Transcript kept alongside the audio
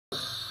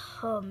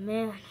Oh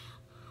man.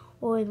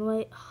 Oi,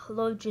 mate.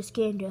 Hello, just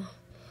came to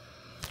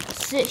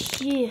sit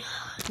here.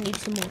 Need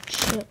some more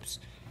chips.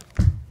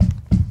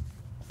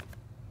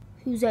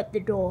 Who's at the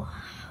door?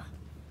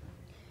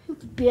 Who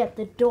could be at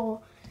the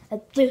door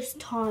at this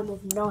time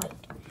of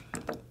night?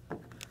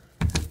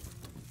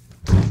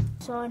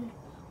 Son,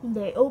 when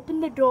they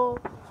open the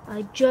door,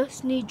 I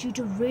just need you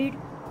to read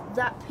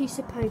that piece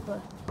of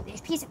paper.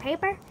 This piece of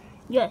paper?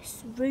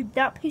 Yes, read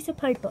that piece of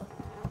paper.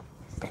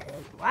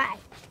 Why?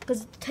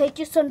 Because take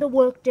your son to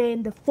work day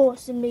and they're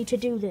forcing me to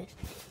do this.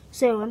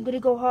 So I'm going to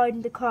go hide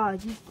in the car.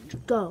 You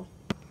go.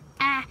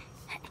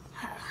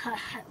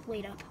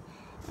 Wait up.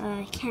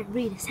 I can't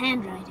read his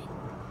handwriting.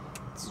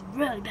 This is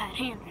really bad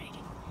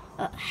handwriting.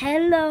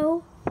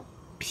 Hello,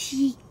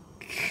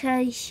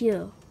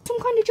 Pikachu. Some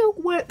kind of joke?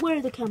 Where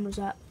are the cameras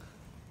at?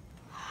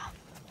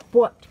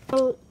 What?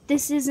 Oh,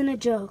 this isn't a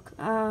joke.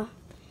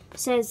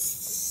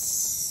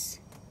 Says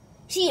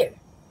here.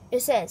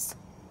 It says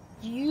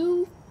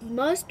you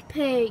must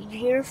pay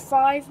your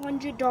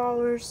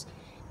 $500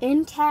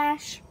 in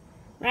cash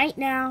right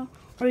now,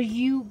 or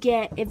you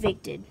get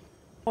evicted.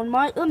 On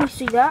my, let me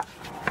see that.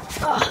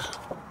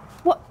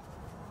 What?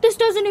 This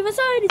doesn't even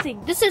say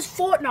anything. This says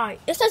Fortnite.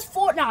 It says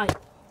Fortnite.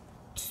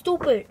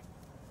 Stupid.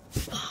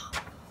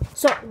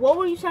 So, what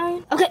were you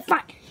saying? Okay,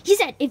 fine. He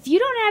said, if you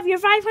don't have your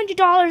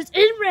 $500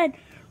 in rent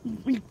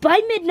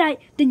by midnight,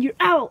 then you're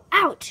out.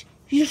 Out.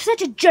 You're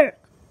such a jerk.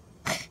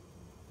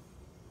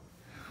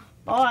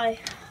 Bye.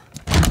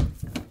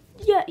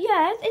 Yeah,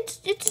 it's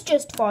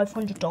just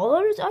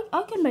 $500.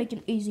 I can make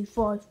an easy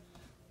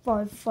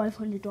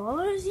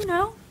 $500, you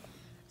know.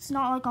 It's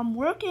not like I'm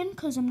working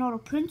because I'm not a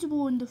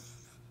principal in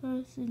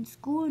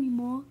school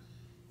anymore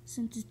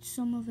since it's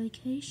summer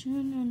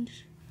vacation, and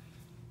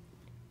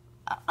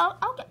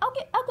I'll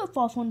get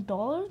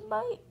 $500,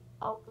 mate.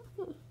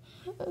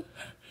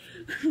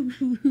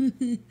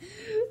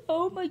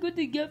 Oh my god,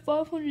 to get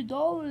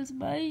 $500,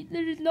 mate.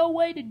 There is no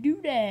way to do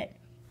that.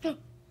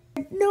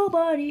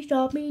 Nobody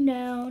stop me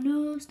now,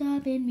 no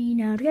stopping me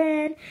now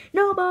again.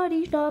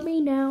 Nobody stop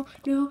me now,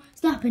 no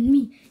stopping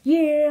me,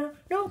 yeah.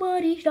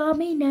 Nobody stop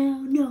me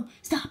now, no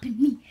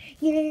stopping me,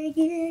 yeah.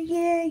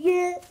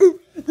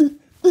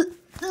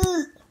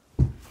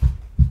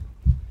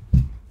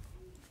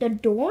 The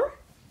door?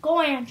 Go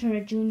answer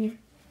it, Junior.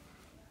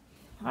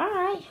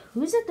 Alright,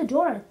 who's at the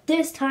door at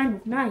this time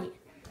of night?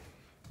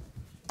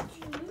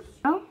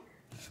 Oh,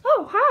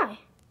 hi.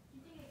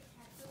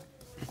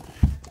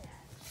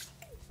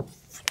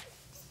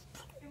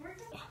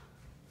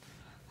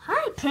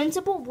 Hi,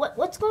 Principal.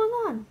 What's going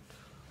on?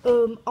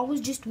 I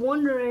was just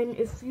wondering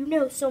if you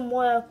know some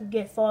way I could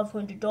get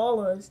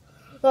 $500.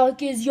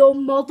 Like, is your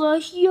mother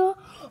here?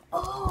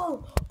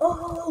 Oh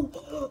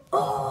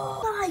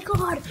my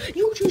god,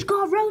 you just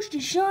got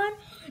roasted, son.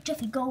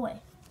 Jeffy, go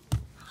away.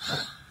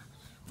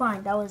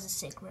 Fine, that was a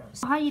sick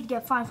roast. How you'd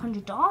get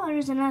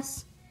 $500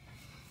 unless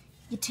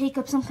you take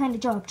up some kind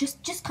of job.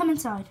 Just come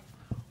inside.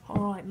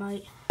 Alright,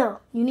 mate. So,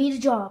 you need a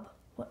job.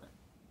 What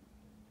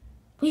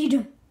are you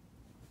doing?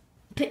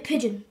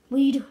 Pigeon, what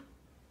are you doing?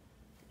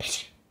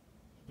 Pigeon.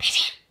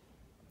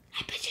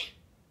 Hi, Pigeon.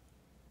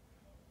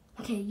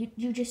 Okay,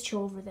 you just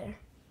chill over there.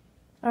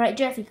 Alright,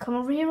 Jeffy, come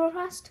over here real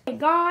fast. Hey,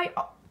 guy.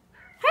 Oh.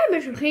 Hey,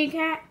 Mr.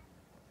 Cat.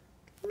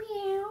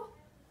 Meow.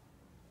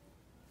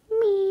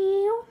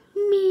 Meow.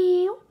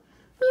 Meow.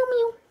 Meow,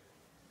 meow.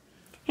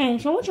 Hey,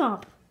 so what's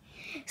up?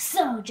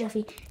 So,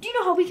 Jeffy, do you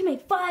know how we can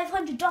make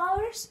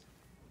 $500?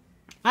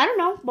 I don't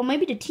know, but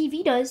maybe the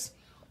TV does.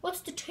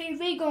 What's the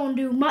TV gonna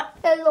do?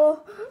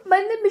 Hello, my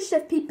name is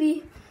Chef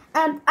Pee-Pee,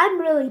 and I'm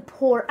really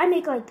poor. I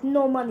make like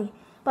no money,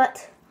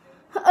 but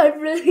I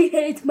really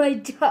hate my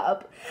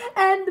job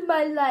and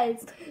my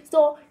life.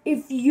 So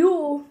if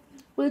you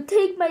will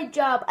take my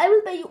job, I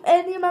will pay you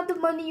any amount of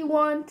money you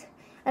want,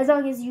 as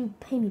long as you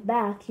pay me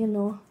back, you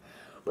know.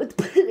 But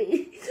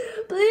please,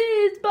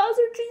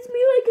 Bowser treats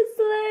me like a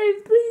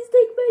slave. Please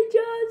take my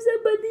job,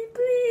 somebody,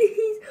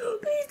 please.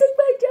 Please take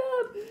my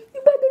job.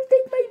 You better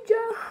take my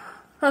job.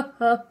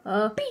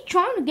 Be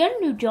trying to get a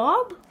new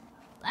job?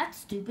 That's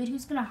stupid.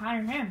 Who's gonna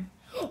hire him?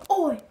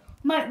 Oi,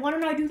 mate, why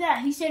don't I do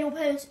that? He said he'll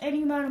pay us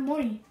any amount of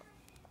money.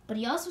 But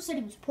he also said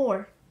he was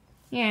poor.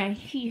 Yeah,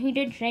 he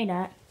did say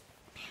that.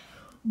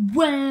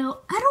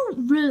 Well, I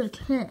don't really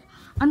care.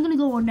 I'm gonna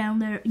go on down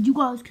there. You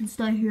guys can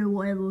stay here,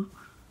 whatever.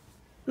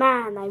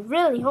 Man, I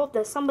really hope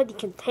that somebody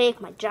can take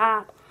my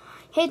job.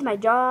 I hate my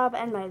job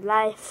and my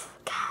life.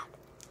 God,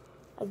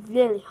 I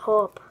really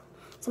hope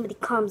somebody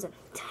comes and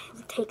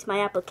takes my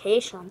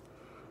application.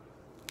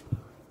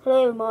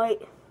 Hello,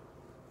 mate.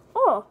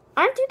 Oh,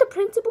 aren't you the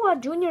principal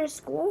at Junior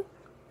School?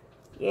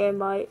 Yeah,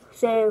 mate.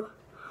 So,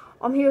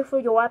 I'm here for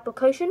your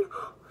application.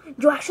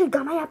 You actually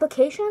got my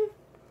application?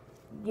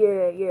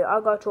 Yeah, I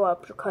got your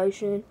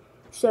application.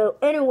 So,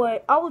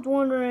 anyway, I was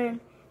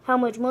wondering how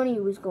much money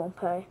you was gonna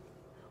pay.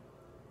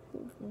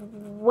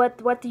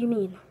 What do you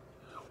mean?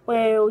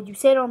 Well, you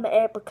said on the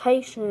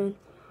application,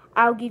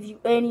 I'll give you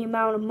any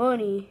amount of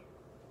money.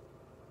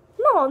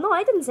 No,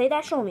 I didn't say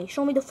that. Show me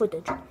the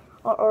footage.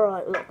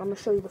 Alright, look, I'm gonna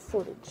show you the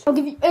footage. I'll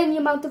give you any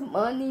amount of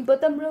money,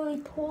 but I'm really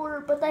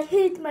poor, but I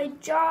hate my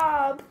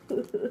job.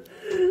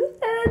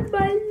 And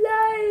my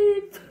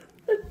life.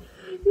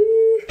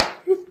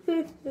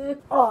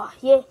 Oh,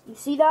 yeah, you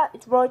see that?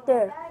 It's right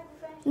there.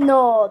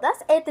 No,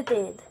 that's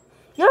edited.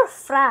 You're a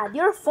fraud.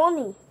 You're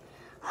funny.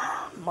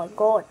 Oh my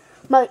God.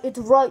 Mate, it's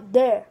right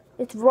there.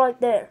 It's right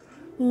there.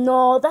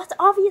 No, that's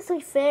obviously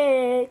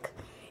fake.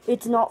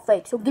 It's not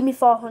fake, so give me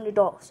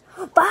 $500.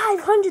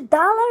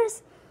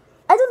 $500?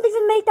 I don't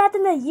even make that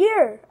in a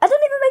year. I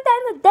don't even make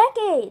that in a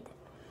decade.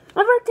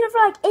 I've worked here for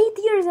like 8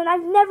 years and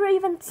I've never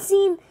even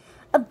seen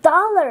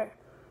 $1.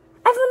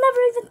 I've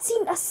never even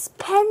seen a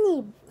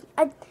penny.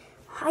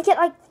 I get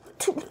like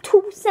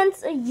 2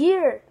 cents a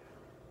year.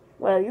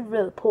 Well, you're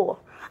really poor.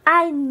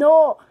 I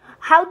know.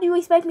 How do you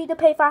expect me to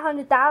pay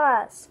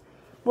 $500?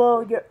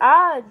 Well, your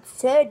ad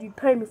said you'd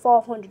pay me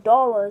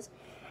 $500,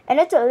 and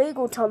it's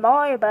illegal to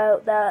lie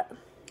about that.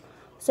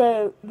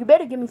 So you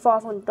better give me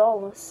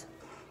 $500.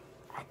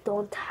 I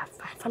don't have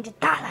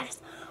 $500.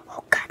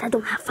 Oh God, I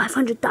don't have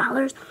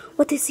 $500.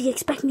 What does he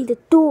expect me to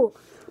do?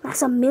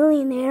 That's a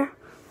millionaire.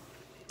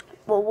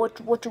 Well,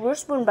 what's your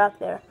spoon back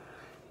there?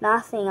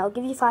 Nothing. I'll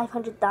give you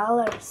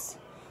 $500.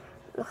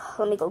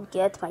 Let me go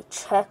get my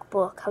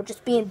checkbook. I'll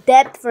just be in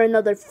debt for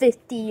another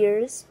 50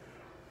 years.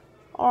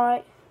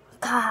 Alright.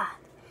 God.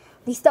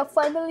 At least I'll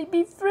finally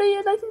be free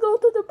and I can go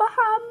to the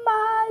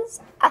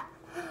Bahamas.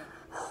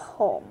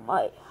 Oh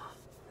my.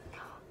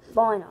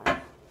 Why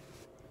not?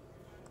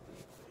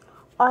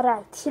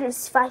 Alright,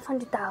 here's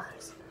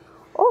 $500.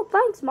 Oh,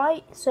 thanks,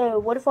 mate. So,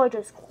 what if I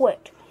just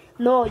quit?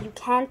 No, you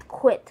can't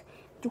quit.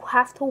 You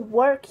have to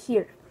work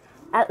here.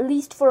 At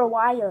least for a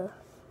while.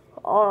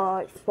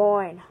 Alright,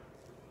 fine.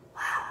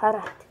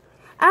 Alright.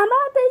 I'm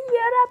out of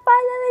here. I'm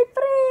finally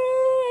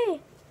free.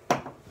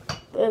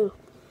 Well,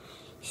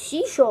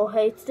 she sure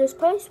hates this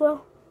place.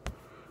 Well,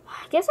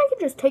 I guess I could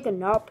just take a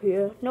nap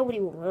here. Nobody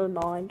will really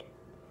mind.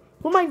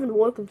 Who am I even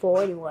working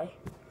for anyway?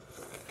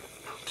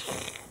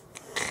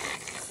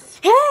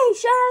 Hey,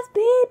 Chef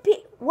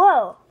Pee.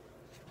 Whoa.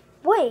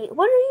 Wait,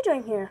 what are you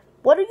doing here?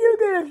 What are you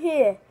doing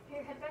here?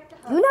 Here, head back to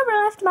You never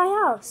left my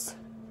house.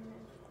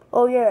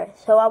 Oh, yeah.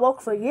 So I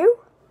work for you?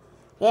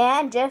 Yeah,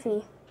 and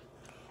Jeffy.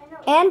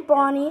 And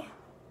Bonnie.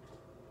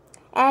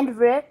 And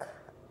Rick.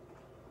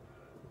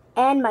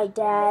 And my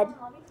dad.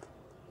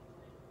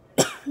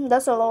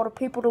 That's a lot of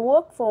people to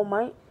work for,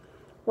 mate.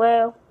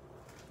 Well,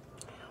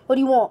 what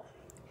do you want?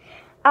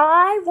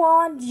 I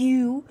want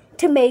you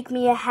to make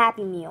me a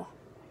Happy Meal.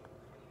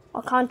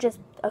 I can't just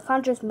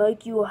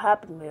make you a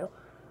Happy Meal.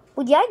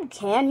 Well, yeah, you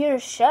can. You're a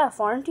chef,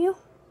 aren't you?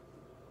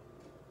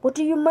 What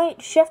do you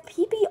make? Chef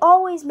Pee-Pee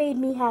always made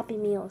me Happy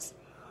Meals.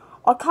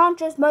 I can't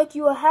just make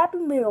you a Happy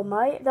Meal,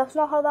 mate. That's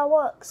not how that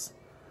works.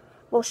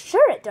 Well,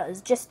 sure it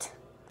does. Just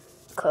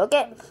cook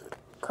it.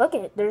 Cook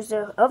it. There's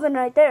an oven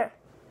right there.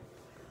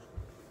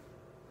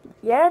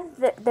 Yeah,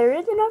 there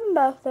is an oven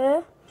back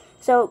there.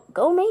 So,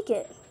 go make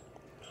it.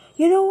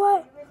 You know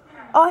what?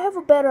 I have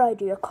a better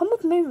idea. Come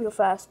with me real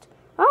fast.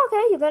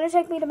 Okay, you're gonna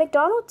take me to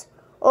McDonald's?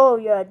 Oh,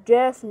 yeah,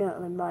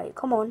 definitely, mate.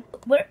 Come on.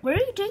 Where are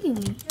you taking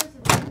me?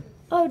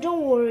 Oh,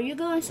 don't worry. You're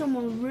going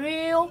somewhere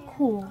real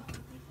cool.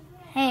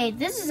 Hey,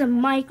 this is a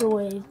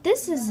microwave.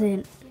 This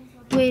isn't...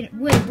 Wait,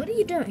 what are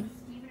you doing?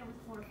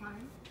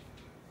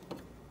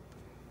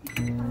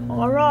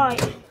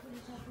 Alright.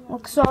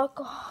 Looks like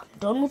I'm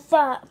done with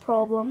that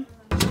problem.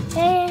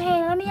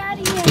 Hey, let me out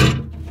of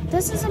here.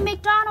 This is a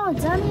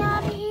McDonald's. Let me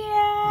out of here.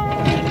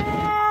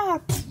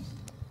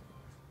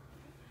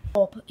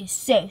 Bob is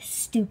so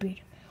stupid.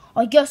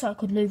 I guess I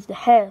could leave the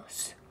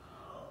house.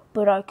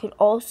 But I could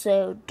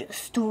also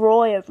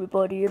destroy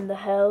everybody in the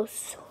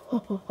house.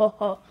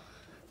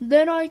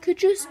 Then I could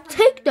just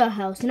take the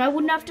house and I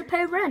wouldn't have to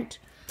pay rent.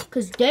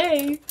 Because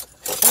they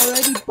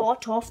already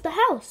bought off the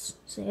house.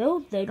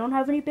 So they don't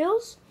have any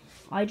bills.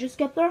 I just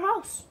get their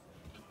house.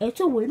 It's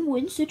a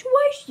win-win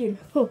situation.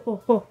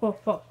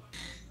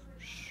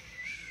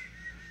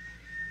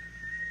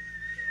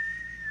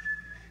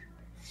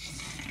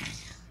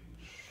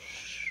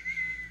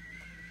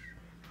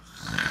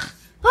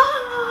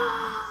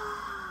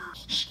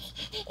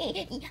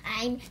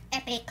 I'm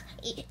epic.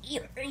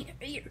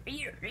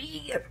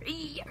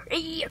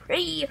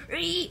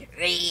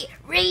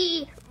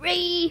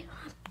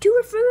 Do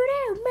it for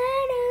the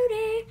man,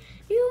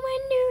 you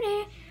and do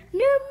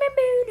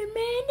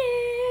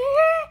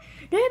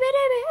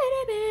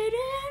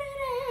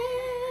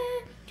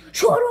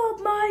shut up,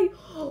 mate.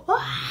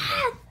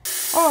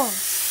 Oh.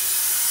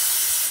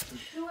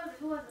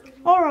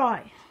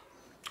 Alright.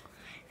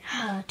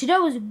 Today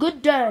was a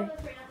good day.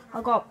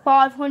 I got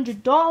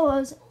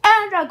 $500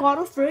 and I got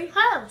a free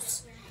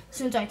house.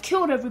 Since I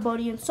killed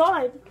everybody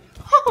inside.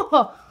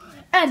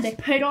 And they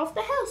paid off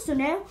the house, so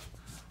now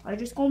I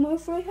just got my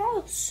free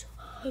house.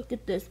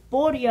 Get this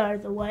body out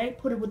of the way,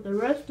 put it with the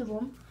rest of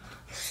them,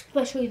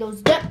 especially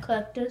those debt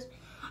collectors.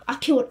 I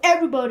killed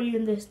everybody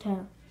in this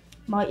town.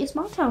 It's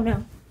my town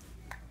now.